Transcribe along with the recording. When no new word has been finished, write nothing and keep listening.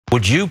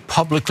Would you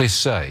publicly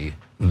say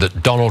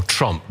that Donald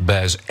Trump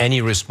bears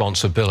any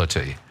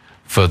responsibility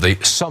for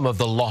some of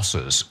the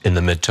losses in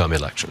the midterm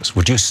elections?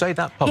 Would you say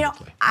that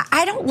publicly? You know,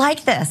 I don't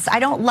like this. I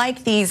don't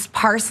like these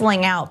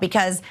parceling out,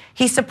 because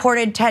he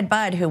supported Ted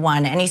Budd, who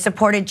won, and he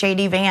supported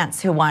JD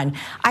Vance, who won.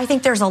 I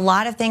think there's a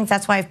lot of things.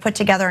 That's why I've put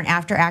together an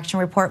after action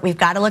report. We've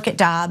got to look at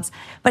Dobbs.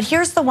 But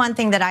here's the one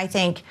thing that I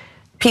think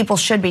people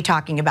should be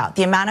talking about: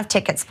 the amount of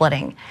ticket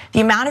splitting,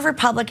 the amount of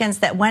Republicans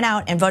that went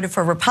out and voted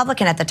for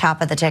Republican at the top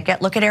of the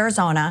ticket. Look at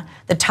Arizona.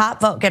 The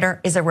top vote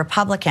getter is a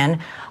Republican.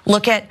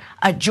 Look at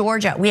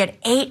Georgia. We had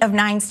 8 of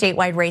 9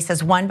 statewide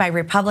races won by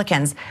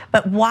Republicans.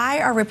 But why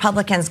are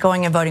Republicans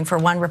going and voting for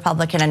one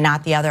Republican and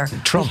not the other?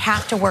 Trump. We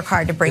have to work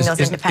hard to bring those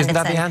independents isn't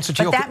that in. The answer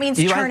to but that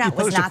means turnout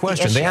was not the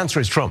issue. The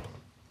answer is Trump,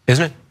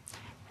 isn't it?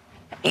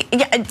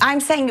 Yeah, I'm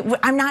saying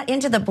I'm not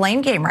into the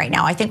blame game right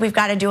now. I think we've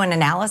got to do an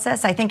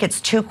analysis. I think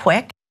it's too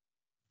quick.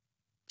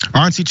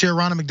 RNC Chair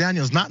Ronna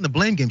McDaniel is not in the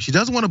blame game. She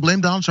doesn't want to blame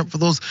Donald Trump for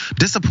those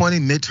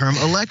disappointing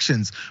midterm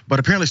elections. But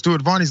apparently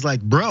Stuart Varney's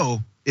like, bro,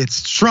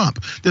 it's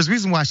Trump. There's a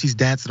reason why she's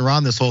dancing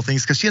around this whole thing,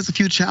 is because she has a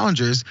few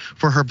challengers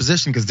for her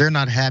position, because they're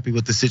not happy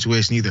with the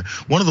situation either.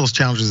 One of those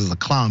challengers is a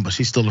clown, but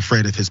she's still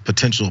afraid of his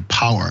potential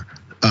power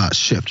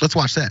shift. Let's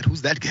watch that.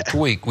 Who's that guy? This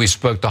week we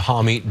spoke to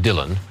Harmeet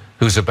Dillon,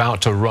 who's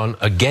about to run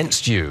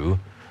against you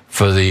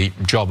for the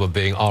job of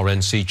being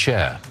RNC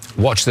chair.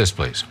 Watch this,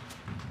 please.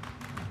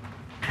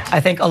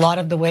 I think a lot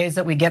of the ways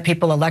that we get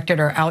people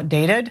elected are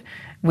outdated.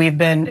 We've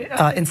been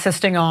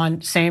insisting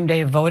on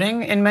same-day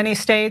voting in many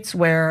states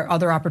where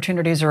other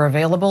opportunities are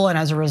available, and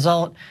as a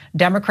result,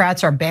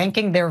 Democrats are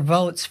banking their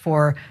votes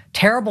for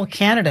terrible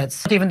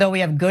candidates. Even though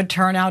we have good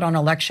turnout on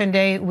election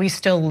day, we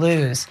still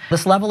lose.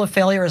 This level of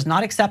failure is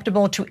not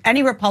acceptable to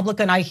any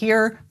Republican I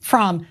hear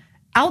from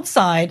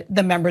outside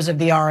the members of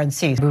the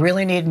RNC. We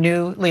really need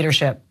new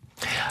leadership.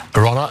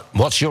 Ronna,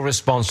 what's your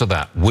response to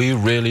that? We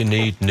really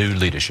need new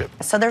leadership.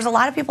 So there's a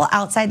lot of people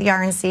outside the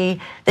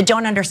RNC that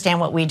don't understand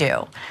what we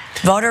do.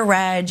 Voter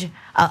reg,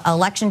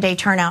 election day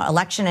turnout,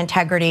 election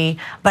integrity,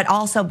 but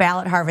also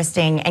ballot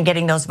harvesting and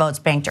getting those votes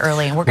banked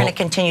early. And we're going to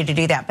continue to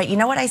do that. But you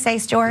know what I say,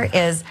 Stuart,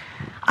 is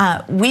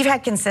we've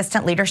had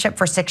consistent leadership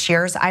for 6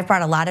 years. I've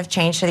brought a lot of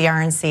change to the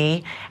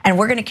RNC, and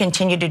we're going to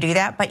continue to do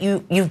that. But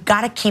you've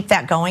got to keep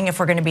that going if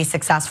we're going to be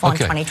successful in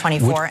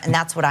 2024, and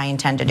that's what I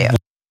intend to do.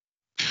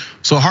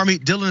 So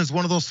Harmeet Dillon is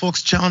one of those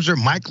folks challenger.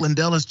 Mike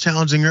Lindell is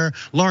challenging her.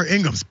 Laura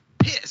Ingram's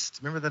pissed.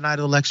 Remember the night of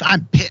the election?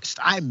 I'm pissed.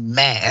 I'm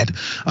mad.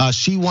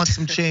 She wants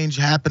some change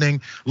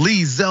happening.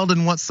 Lee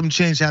Zeldin wants some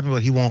change happening,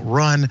 but he won't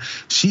run.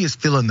 She is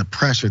feeling the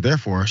pressure.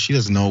 Therefore, she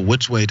doesn't know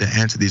which way to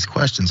answer these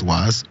questions.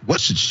 Wise, what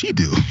should she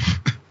do?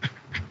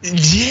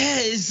 Yeah,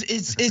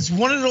 it's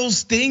one of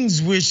those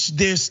things which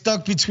they're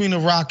stuck between a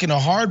rock and a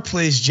hard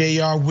place,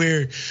 JR,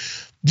 where,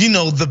 you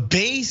know, the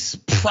base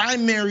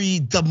primary,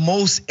 the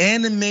most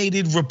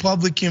animated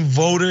Republican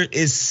voter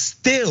is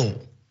still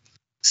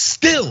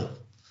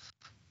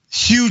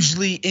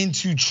hugely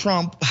into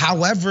Trump.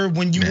 However,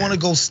 when you want to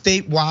go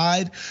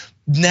statewide,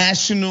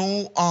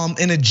 national,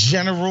 in a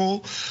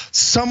general,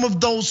 some of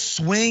those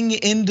swing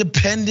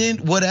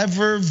independent,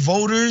 whatever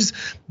voters,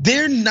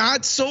 they're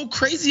not so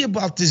crazy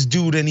about this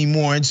dude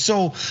anymore. And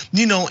so,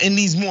 you know, in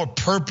these more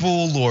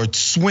purple or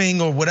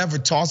swing or whatever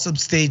toss-up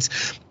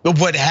states, or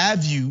what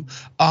have you,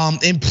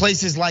 in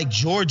places like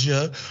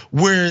Georgia,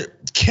 where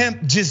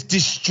Kemp just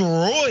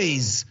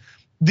destroys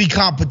the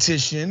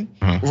competition,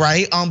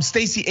 right?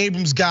 Stacey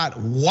Abrams got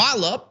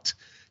walloped.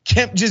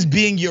 Kemp just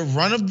being your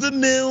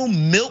run-of-the-mill,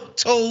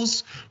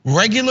 milquetoast,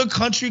 regular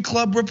country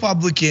club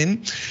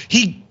Republican.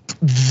 He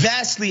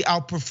vastly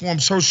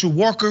outperforms Herschel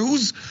Walker,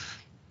 who's,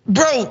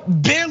 bro,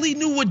 barely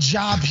knew what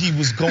job he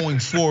was going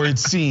for, it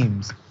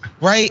seems,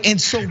 right?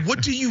 And so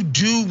what do you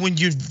do when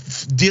you're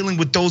dealing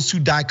with those two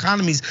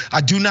dichotomies?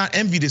 I do not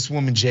envy this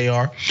woman,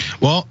 JR.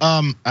 Well,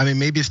 I mean,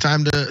 maybe it's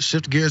time to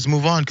shift gears,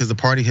 move on, because the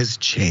party has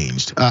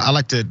changed. I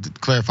like to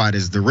clarify it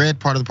as the red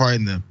part of the party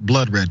and the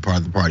blood red part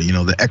of the party, you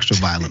know, the extra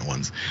violent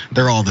ones.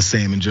 They're all the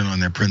same in general in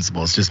their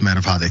principles. It's just a matter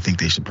of how they think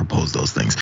they should propose those things.